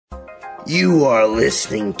You are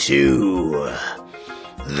listening to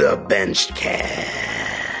the Benchcast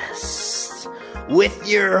with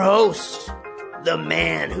your host, the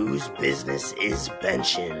man whose business is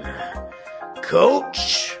benching,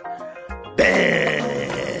 Coach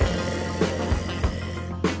Ben.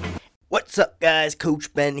 What's up, guys?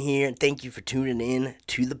 Coach Ben here, and thank you for tuning in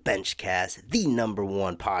to the Benchcast, the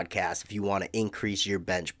 #1 podcast if you want to increase your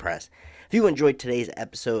bench press. If you enjoyed today's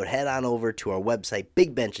episode, head on over to our website,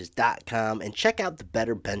 bigbenches.com, and check out the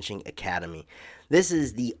Better Benching Academy. This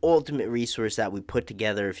is the ultimate resource that we put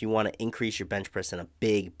together if you want to increase your bench press in a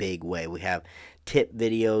big way. We have tip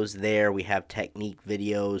videos there. We have technique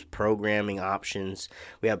videos, programming options.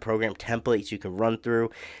 We have program templates you can run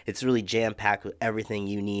through. It's really jam-packed with everything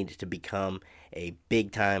you need to become a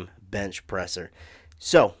big-time bench presser.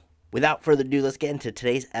 So, without further ado, let's get into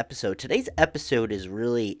today's episode. Today's episode is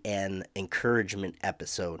really an encouragement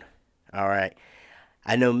episode. All right.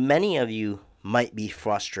 I know many of you might be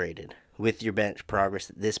frustrated with your bench progress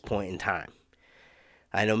at this point in time.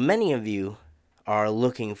 I know many of you are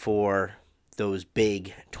looking for those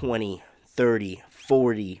big 20, 30,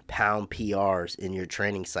 40 pound PRs in your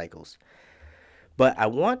training cycles. But I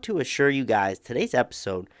want to assure you guys, today's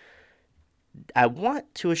episode, I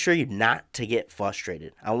want to assure you not to get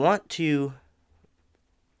frustrated. I want to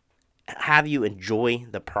have you enjoy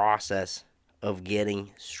the process of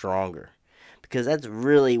getting stronger, because that's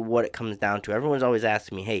really what it comes down to. Everyone's always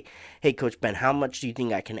asking me, hey, Coach Ben, how much do you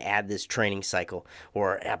think I can add this training cycle?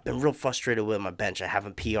 Or I've been real frustrated with my bench. I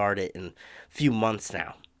haven't PR'd it in a few months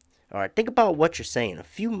now. All right, think about what you're saying. A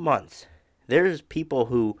few months. There's people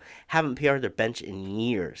who haven't PR'd their bench in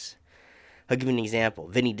years. I'll give you an example.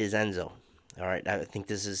 Vinny DiZenzo. All right, I think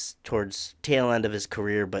this is towards tail end of his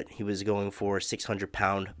career, but he was going for a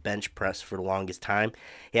 600-pound bench press for the longest time.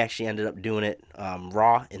 He actually ended up doing it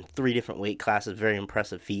raw in 3 different weight classes. Very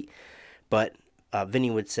impressive feat. But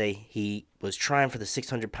Vinny would say he was trying for the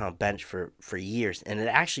 600-pound bench for years, and it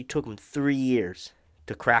actually took him 3 years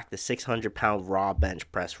to crack the 600-pound raw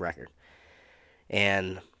bench press record.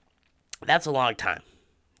 And that's a long time.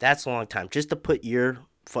 That's a long time. Just to put your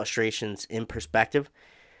frustrations in perspective,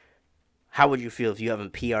 how would you feel if you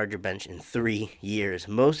haven't PR'd your bench in 3 years?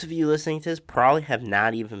 Most of you listening to this probably have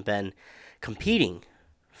not even been competing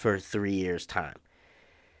for 3 years' time.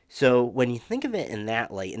 So when you think of it in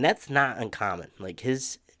that light, and that's not uncommon, like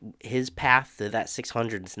his path to that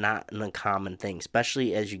 600 is not an uncommon thing,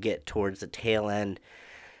 especially as you get towards the tail end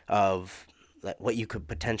of what you could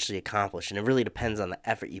potentially accomplish. And it really depends on the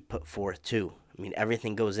effort you put forth too. I mean,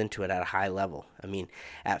 everything goes into it at a high level. I mean,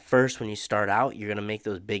 at first when you start out, you're going to make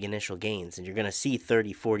those big initial gains, and you're going to see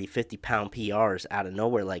 30, 40, 50-pound PRs out of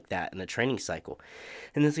nowhere like that in the training cycle.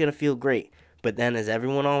 And it's going to feel great. But then, as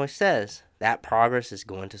everyone always says, that progress is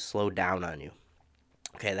going to slow down on you.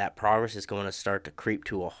 Okay, that progress is going to start to creep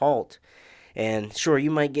to a halt. And sure,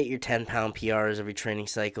 you might get your 10-pound PRs every training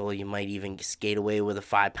cycle. You might even skate away with a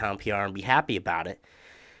 5-pound PR and be happy about it.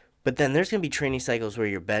 But then there's going to be training cycles where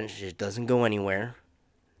your bench just doesn't go anywhere.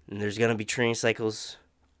 And there's going to be training cycles,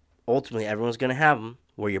 ultimately everyone's going to have them,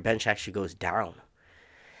 where your bench actually goes down.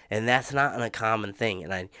 And that's not an uncommon thing.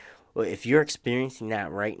 And if you're experiencing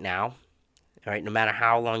that right now, all right, no matter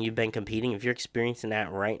how long you've been competing, if you're experiencing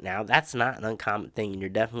that right now, that's not an uncommon thing. And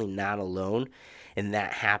you're definitely not alone in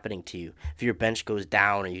that happening to you. If your bench goes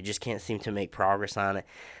down or you just can't seem to make progress on it,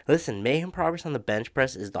 listen, making progress on the bench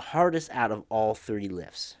press is the hardest out of all 30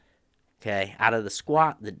 lifts. Okay, out of the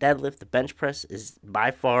squat, the deadlift, the bench press is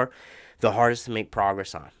by far the hardest to make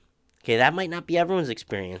progress on. Okay, that might not be everyone's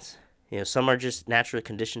experience. You know, some are just naturally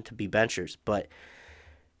conditioned to be benchers, but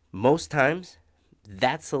most times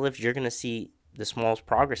that's the lift you're going to see the smallest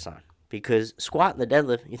progress on. Because squat and the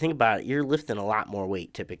deadlift, you think about it, you're lifting a lot more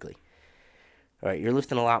weight typically. All right, you're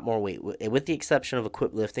lifting a lot more weight, with the exception of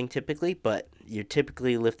equipped lifting typically, but you're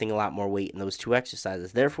typically lifting a lot more weight in those 2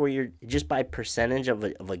 exercises. Therefore, you're just by percentage of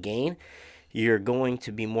a gain, you're going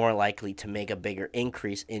to be more likely to make a bigger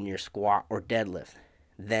increase in your squat or deadlift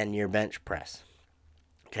than your bench press.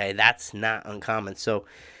 Okay, that's not uncommon. So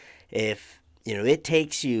if it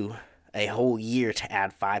takes you a whole year to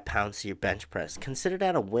add 5 pounds to your bench press, consider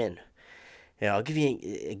that a win. I'll give you an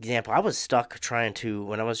example. I was stuck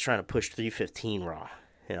when I was trying to push 315 raw.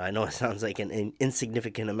 I know it sounds like an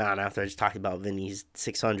insignificant amount after I just talked about Vinny's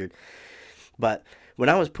 600. But when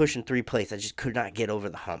I was pushing 3 plates, I just could not get over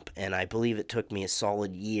the hump. And I believe it took me a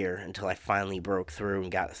solid year until I finally broke through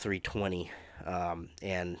and got to 320.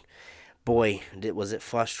 And boy, was it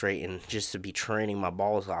frustrating just to be training my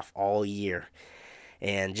balls off all year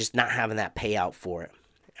and just not having that payout for it.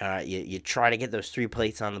 You try to get those 3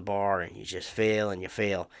 plates on the bar, and you just fail and you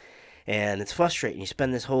fail. And it's frustrating. You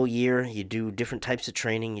spend this whole year, you do different types of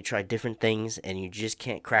training, you try different things, and you just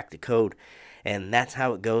can't crack the code. And that's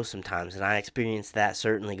how it goes sometimes. And I experienced that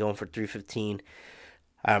certainly going for 315.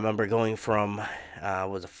 I remember going from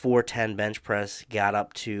was a 410 bench press, got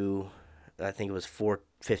up to I think it was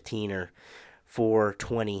 415 or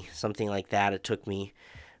 420, something like that. It took me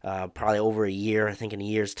probably over a year. I think in a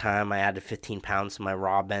year's time, I added 15 pounds to my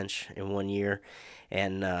raw bench in 1 year,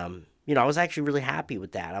 and I was actually really happy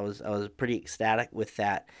with that. I was pretty ecstatic with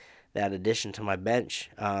that addition to my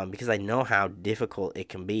bench because I know how difficult it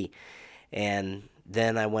can be. And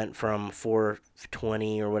then I went from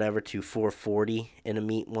 420 or whatever to 440 in a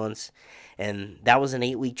meet once. And that was an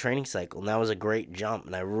 8-week training cycle. And that was a great jump.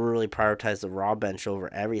 And I really prioritized the raw bench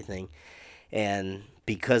over everything. And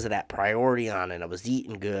because of that priority on it, I was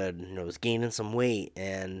eating good and I was gaining some weight.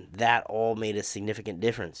 And that all made a significant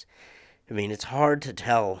difference. I mean, it's hard to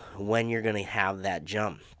tell when you're going to have that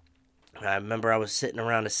jump. I remember I was sitting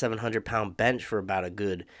around a 700-pound bench for about a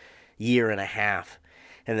good year and a half.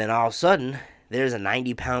 And then all of a sudden, there's a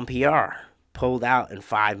 90-pound PR pulled out in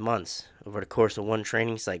 5 months over the course of one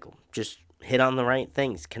training cycle. Just hit on the right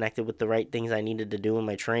things, connected with the right things I needed to do in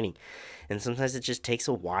my training. And sometimes it just takes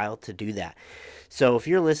a while to do that. So if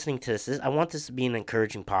you're listening to this, I want this to be an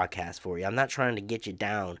encouraging podcast for you. I'm not trying to get you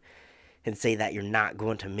down and say that you're not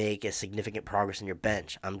going to make a significant progress in your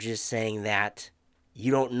bench. I'm just saying that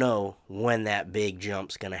you don't know when that big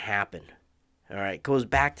jump's going to happen. All right, goes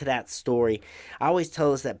back to that story. I always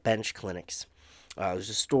tell us at bench clinics. There's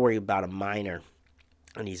a story about a miner,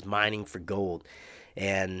 and he's mining for gold.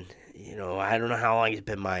 And, I don't know how long he's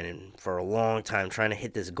been mining, for a long time, trying to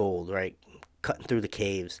hit this gold, right? Cutting through the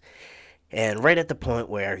caves. And right at the point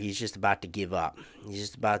where he's just about to give up. He's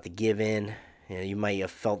just about to give in. You might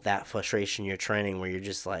have felt that frustration in your training where you're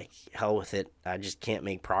just like, hell with it. I just can't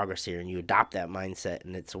make progress here. And you adopt that mindset,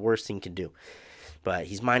 and it's the worst thing you can do. But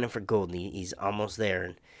he's mining for gold, and he's almost there.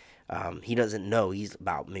 And he doesn't know he's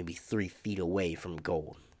about maybe 3 feet away from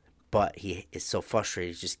gold. But he is so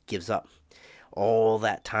frustrated, he just gives up. All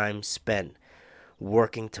that time spent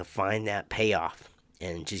working to find that payoff,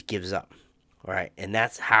 and just gives up. All right, and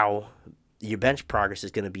that's how your bench progress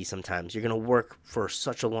is going to be sometimes. You're going to work for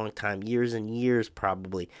such a long time, years and years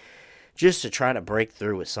probably, just to try to break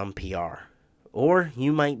through with some PR. Or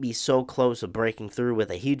you might be so close of breaking through with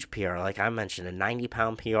a huge PR. Like I mentioned, a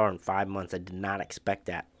 90-pound PR in 5 months. I did not expect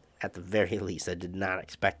that. At the very least, I did not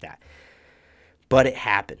expect that. But it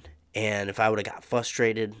happened. And if I would have got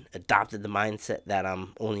frustrated, adopted the mindset that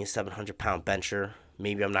I'm only a 700-pound bencher,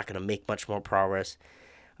 maybe I'm not going to make much more progress.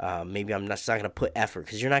 Maybe I'm just not going to put effort.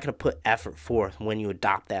 Because you're not going to put effort forth when you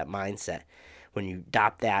adopt that mindset. When you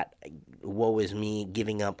adopt that woe is me,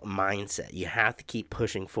 giving up mindset, you have to keep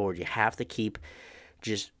pushing forward. You have to keep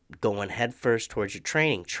just going head first towards your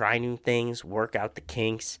training. Try new things, work out the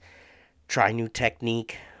kinks, try new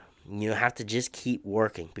technique. You have to just keep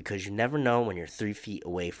working because you never know when you're 3 feet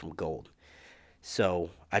away from gold.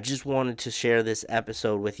 So I just wanted to share this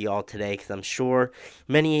episode with you all today because I'm sure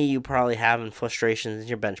many of you probably having frustrations in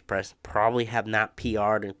your bench press, probably have not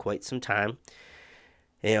PR'd in quite some time.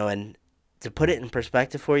 And to put it in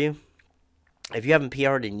perspective for you, if you haven't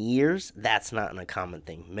PR'd in years, that's not an uncommon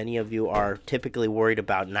thing. Many of you are typically worried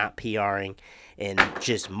about not PRing in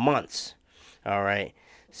just months. All right.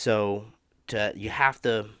 So you have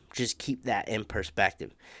to just keep that in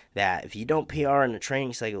perspective. That if you don't PR in the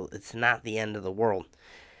training cycle, it's not the end of the world.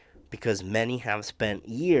 Because many have spent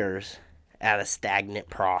years at a stagnant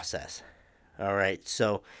process. All right.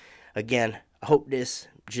 So again, I hope this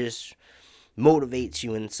just motivates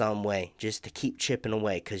you in some way just to keep chipping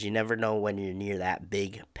away because you never know when you're near that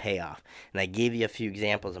big payoff. And I gave you a few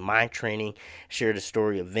examples of my training. Shared a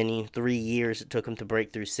story of Vinny, 3 years it took him to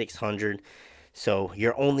break through 600. So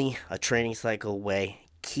you're only a training cycle away.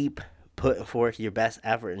 Keep putting forth your best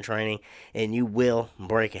effort in training and you will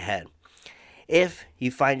break ahead. If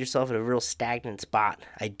you find yourself in a real stagnant spot,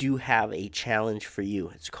 I do have a challenge for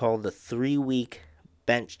you. It's called the 3-week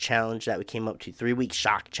bench challenge that we came up to, 3-week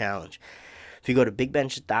shock challenge. If you go to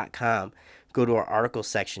bigbench.com, go to our article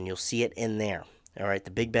section, you'll see it in there. All right,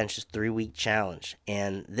 the Big Bench is 3-week challenge.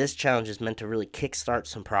 And this challenge is meant to really kickstart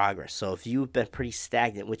some progress. So if you've been pretty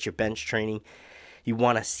stagnant with your bench training, you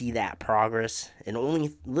want to see that progress. In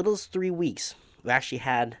only little as 3 weeks, we actually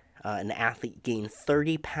had an athlete gain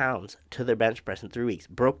 30 pounds to their bench press in 3 weeks.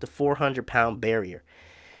 Broke the 400-pound barrier.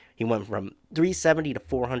 He went from 370 to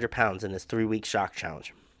 400 pounds in this 3-week shock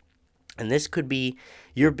challenge. And this could be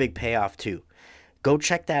your big payoff too. Go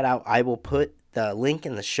check that out. I will put the link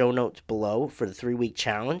in the show notes below for the 3-week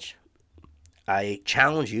challenge. I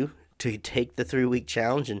challenge you to take the 3-week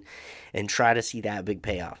challenge and try to see that big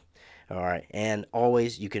payoff. All right. And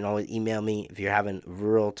always, you can always email me if you're having a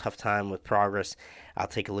real tough time with progress. I'll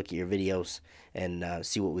take a look at your videos and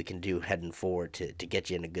see what we can do heading forward to get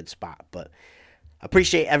you in a good spot. But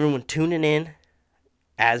appreciate everyone tuning in.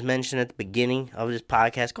 As mentioned at the beginning of this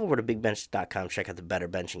podcast, go over to bigbenches.com, check out the Better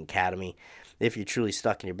Benching Academy. If you're truly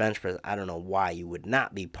stuck in your bench press, I don't know why you would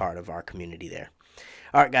not be part of our community there.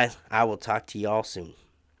 All right, guys, I will talk to you all soon.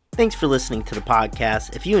 Thanks for listening to the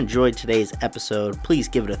podcast. If you enjoyed today's episode, please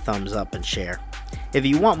give it a thumbs up and share. If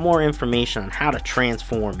you want more information on how to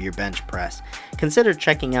transform your bench press, consider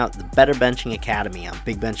checking out the Better Benching Academy on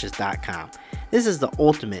bigbenches.com. This is the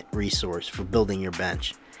ultimate resource for building your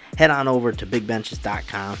bench. Head on over to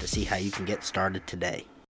bigbenches.com to see how you can get started today.